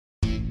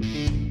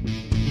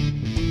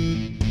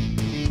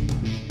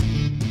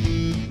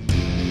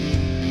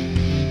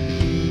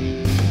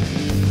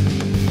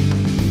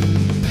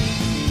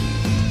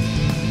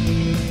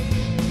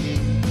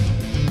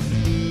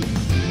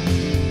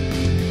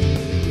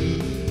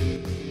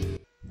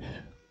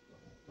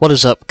What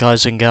is up,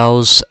 guys and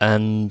gals,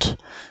 and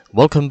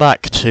welcome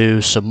back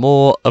to some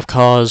more of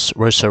Cars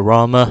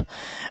Race-O-Rama,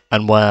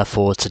 and where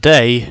for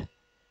today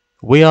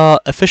we are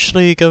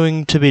officially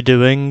going to be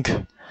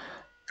doing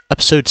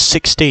episode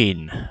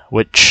 16,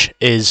 which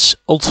is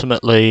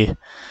ultimately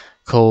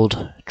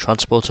called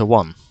Transporter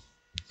 1.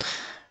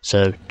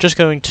 So just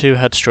going to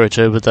head straight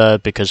over there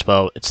because,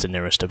 well, it's the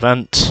nearest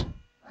event,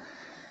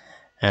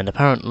 and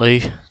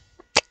apparently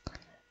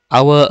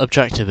our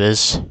objective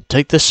is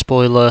take this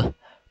spoiler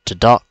to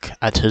Doc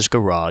at his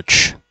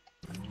garage.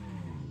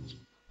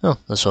 Oh,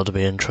 this ought to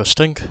be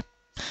interesting.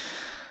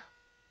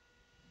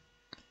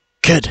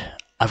 Kid,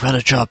 I've got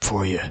a job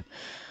for you.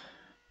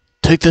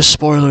 Take this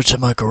spoiler to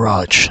my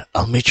garage.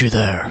 I'll meet you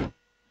there.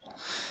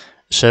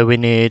 So we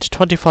need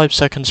 25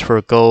 seconds for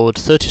a gold,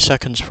 30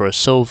 seconds for a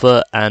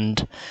silver,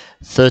 and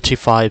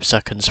 35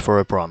 seconds for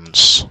a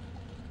bronze.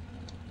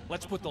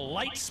 Let's put the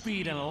light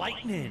speed and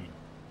lightning.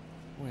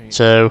 Wait,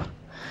 so that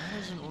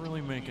doesn't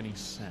really make any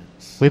sense.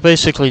 We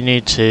basically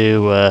need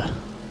to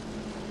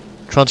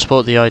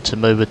transport the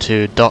item over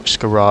to Doc's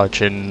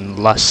garage in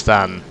less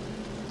than,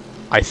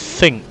 I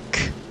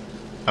think...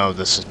 Oh,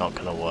 this is not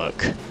going to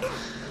work.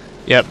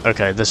 Yep,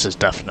 okay, this is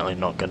definitely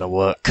not going to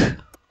work.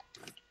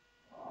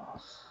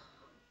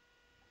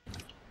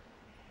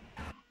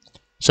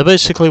 So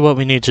basically what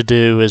we need to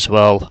do is,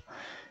 well,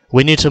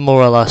 we need to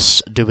more or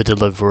less do a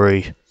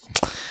delivery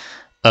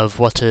of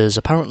what is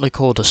apparently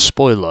called a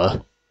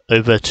spoiler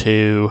over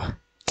to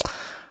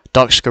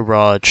Doc's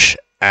garage,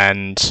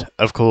 and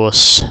of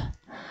course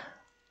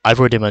I've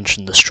already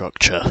mentioned the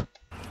structure,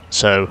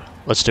 so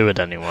let's do it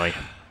anyway.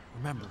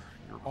 Remember,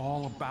 you're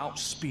all about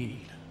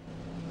speed.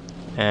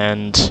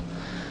 And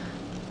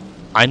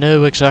I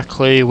know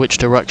exactly which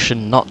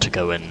direction not to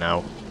go in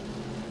now.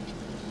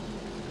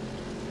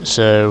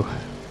 So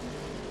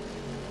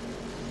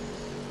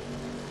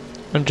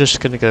I'm just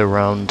gonna go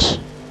around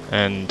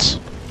and...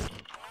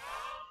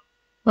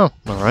 Oh,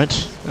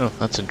 alright. Oh,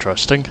 that's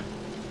interesting.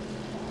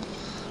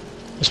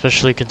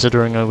 Especially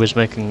considering I was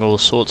making all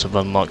sorts of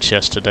unlocks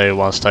yesterday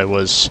whilst I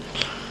was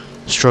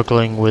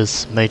struggling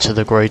with Mater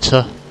the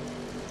Greater.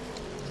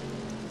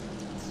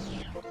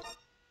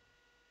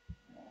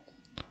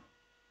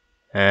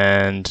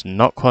 And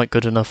not quite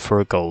good enough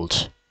for a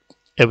gold.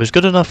 It was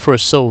good enough for a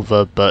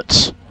silver,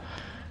 but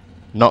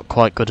not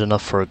quite good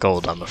enough for a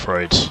gold, I'm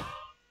afraid.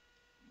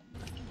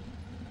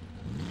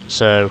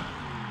 So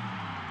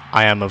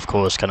I am, of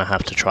course, going to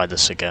have to try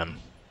this again.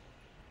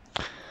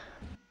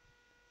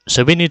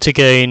 So we need to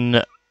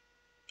gain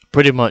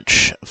pretty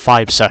much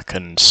 5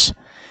 seconds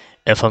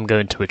if I'm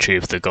going to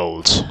achieve the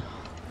gold.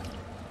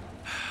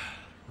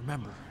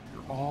 Remember,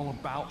 you're all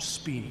about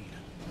speed.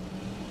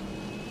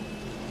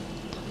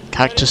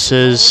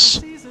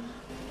 Cactuses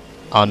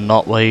are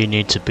not where you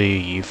need to be,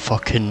 you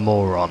fucking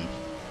moron.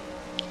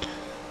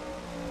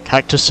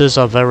 Cactuses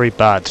are very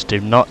bad. Do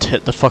not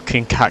hit the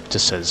fucking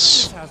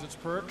cactuses. This has its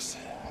perks.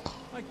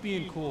 Like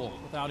being cool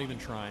without even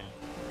trying.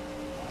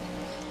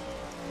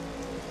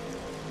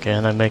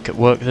 Can I make it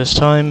work this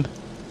time?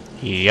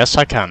 Yes,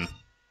 I can.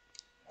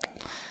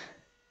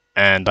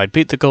 And I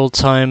beat the gold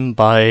time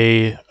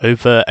by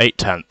over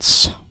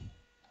 8/10.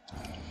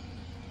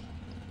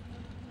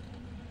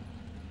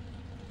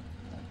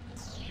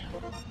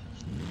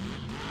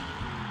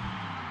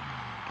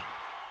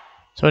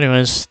 So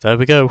anyways, there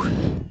we go.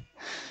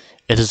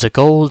 It is a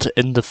gold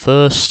in the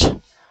first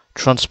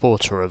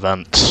transporter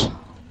event.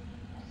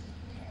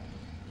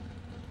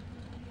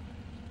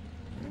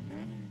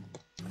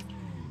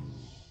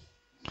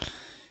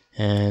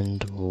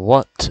 And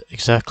what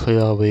exactly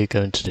are we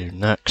going to do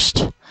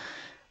next?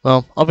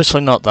 Well,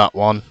 obviously not that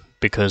one,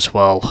 because,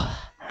 well,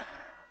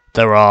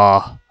 there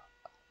are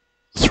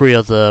 3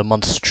 other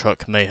monster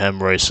truck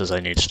mayhem races I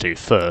need to do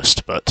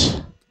first,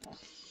 but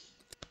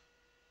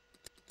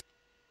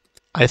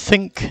I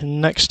think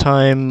next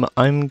time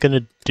I'm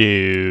gonna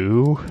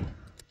do...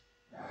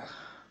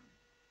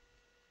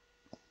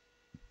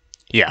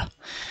 Yeah,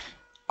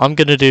 I'm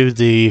gonna do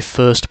the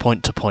first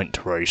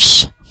point-to-point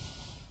race.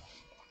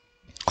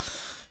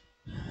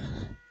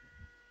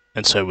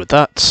 And so with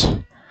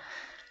that,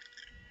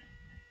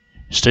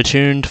 stay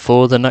tuned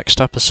for the next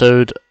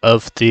episode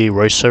of the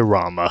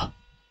Race-O-Rama.